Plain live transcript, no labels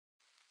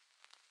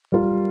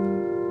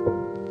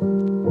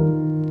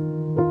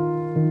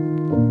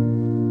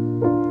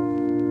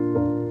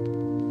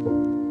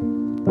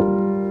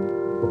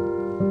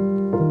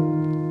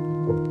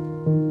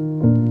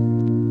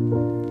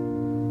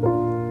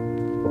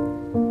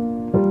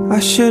I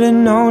should've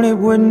known it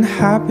wouldn't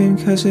happen,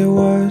 'cause it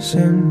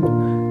wasn't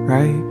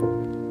right.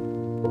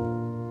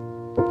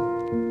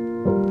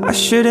 I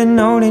should've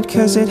known it,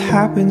 'cause it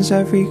happens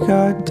every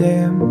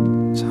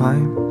goddamn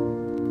time.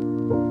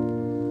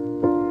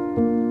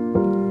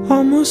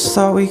 Almost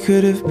thought we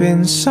could have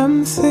been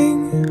something,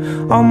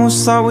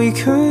 almost thought we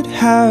could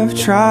have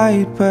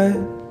tried, but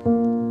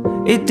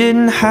it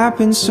didn't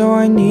happen, so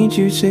I need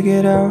you to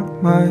get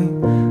out my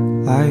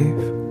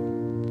life.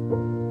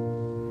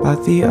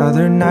 But the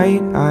other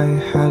night I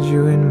had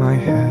you in my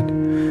head,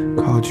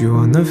 called you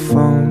on the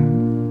phone.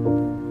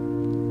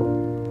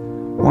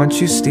 Want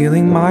you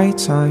stealing my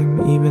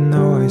time, even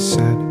though I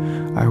said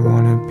I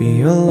wanna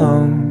be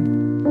alone.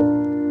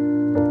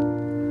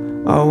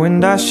 Oh,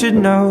 and I should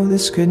know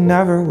this could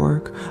never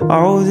work.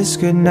 Oh, this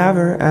could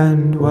never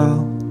end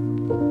well.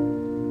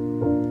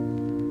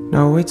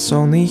 No, it's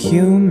only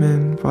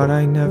human, but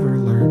I never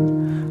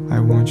learned I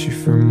want you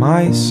for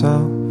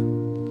myself.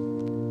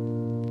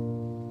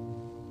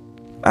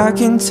 I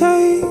can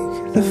take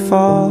the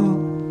fall,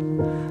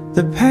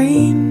 the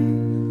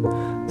pain,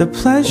 the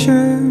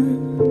pleasure,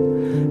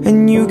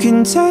 and you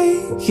can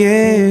take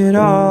it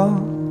all,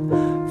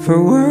 for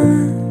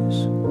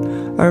worse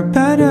or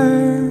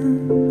better.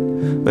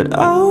 But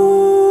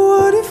oh,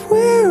 what if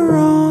we're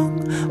wrong?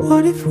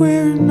 What if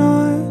we're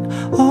not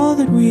all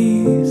that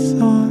we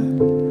thought?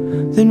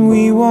 Then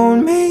we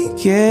won't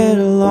make it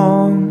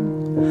along.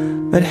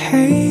 But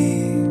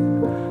hey,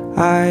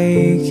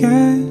 I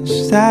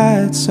guess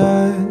that's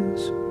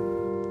us.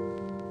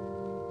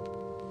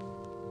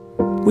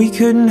 We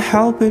couldn't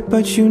help it,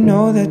 but you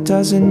know that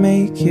doesn't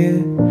make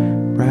it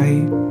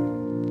right.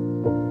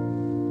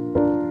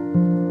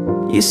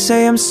 You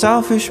say I'm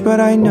selfish, but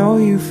I know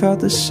you felt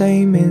the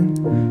same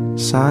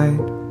inside.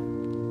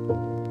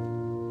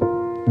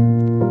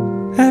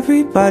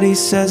 Everybody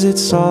says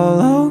it's all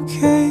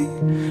okay,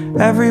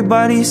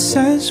 everybody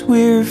says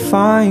we're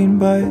fine,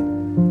 but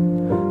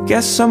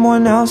guess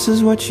someone else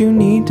is what you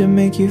need to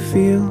make you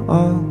feel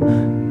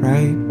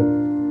alright.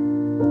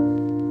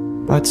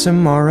 But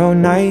tomorrow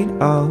night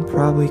I'll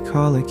probably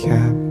call a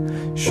cab,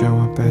 show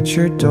up at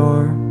your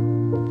door.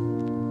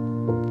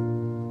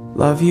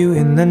 Love you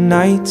in the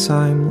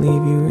nighttime,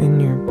 leave you in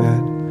your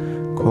bed,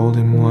 cold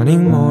and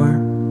wanting more.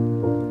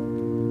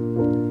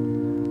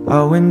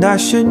 Oh, and I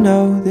should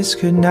know this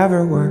could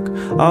never work.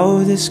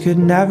 Oh, this could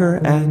never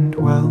end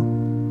well.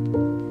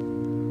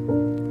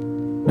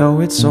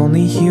 No, it's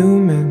only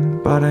human,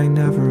 but I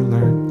never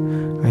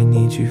learned I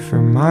need you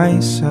for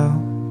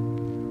myself.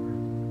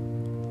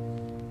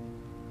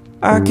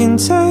 I can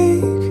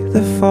take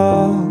the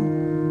fall,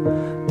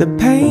 the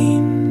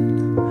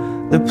pain,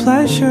 the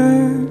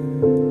pleasure,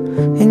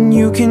 and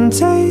you can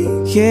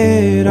take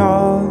it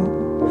all,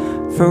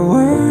 for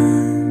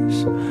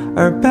worse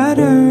or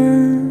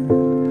better.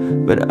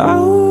 But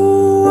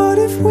oh, what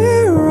if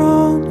we're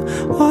wrong?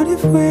 What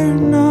if we're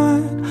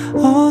not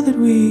all that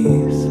we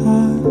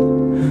thought?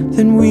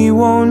 Then we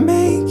won't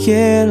make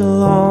it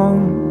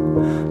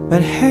along.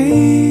 But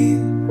hey,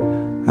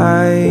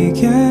 I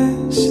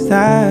guess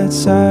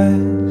that's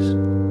us.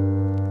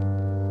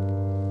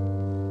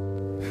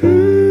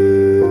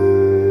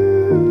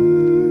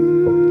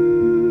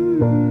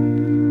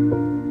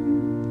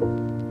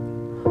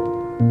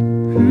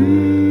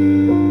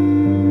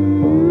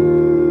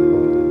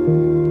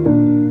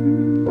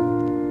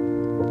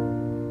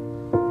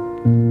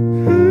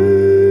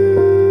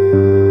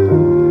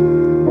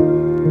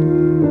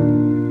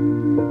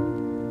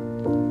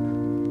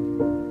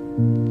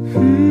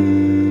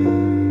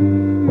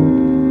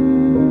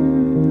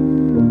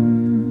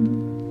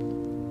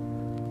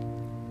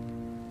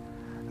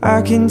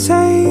 I can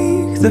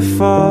take the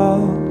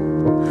fall,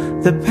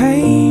 the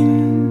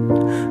pain,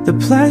 the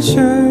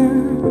pleasure,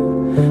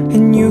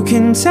 and you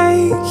can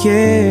take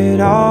it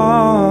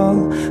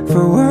all,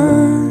 for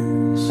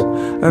worse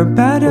or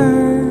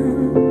better.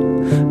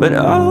 But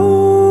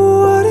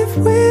oh, what if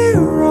we're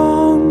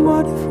wrong?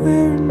 What if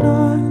we're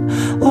not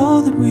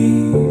all that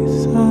we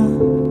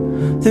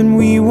thought? Then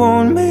we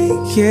won't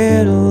make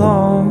it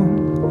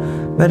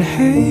along. But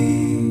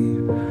hey,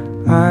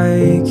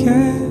 I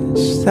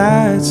guess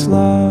that's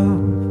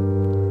love.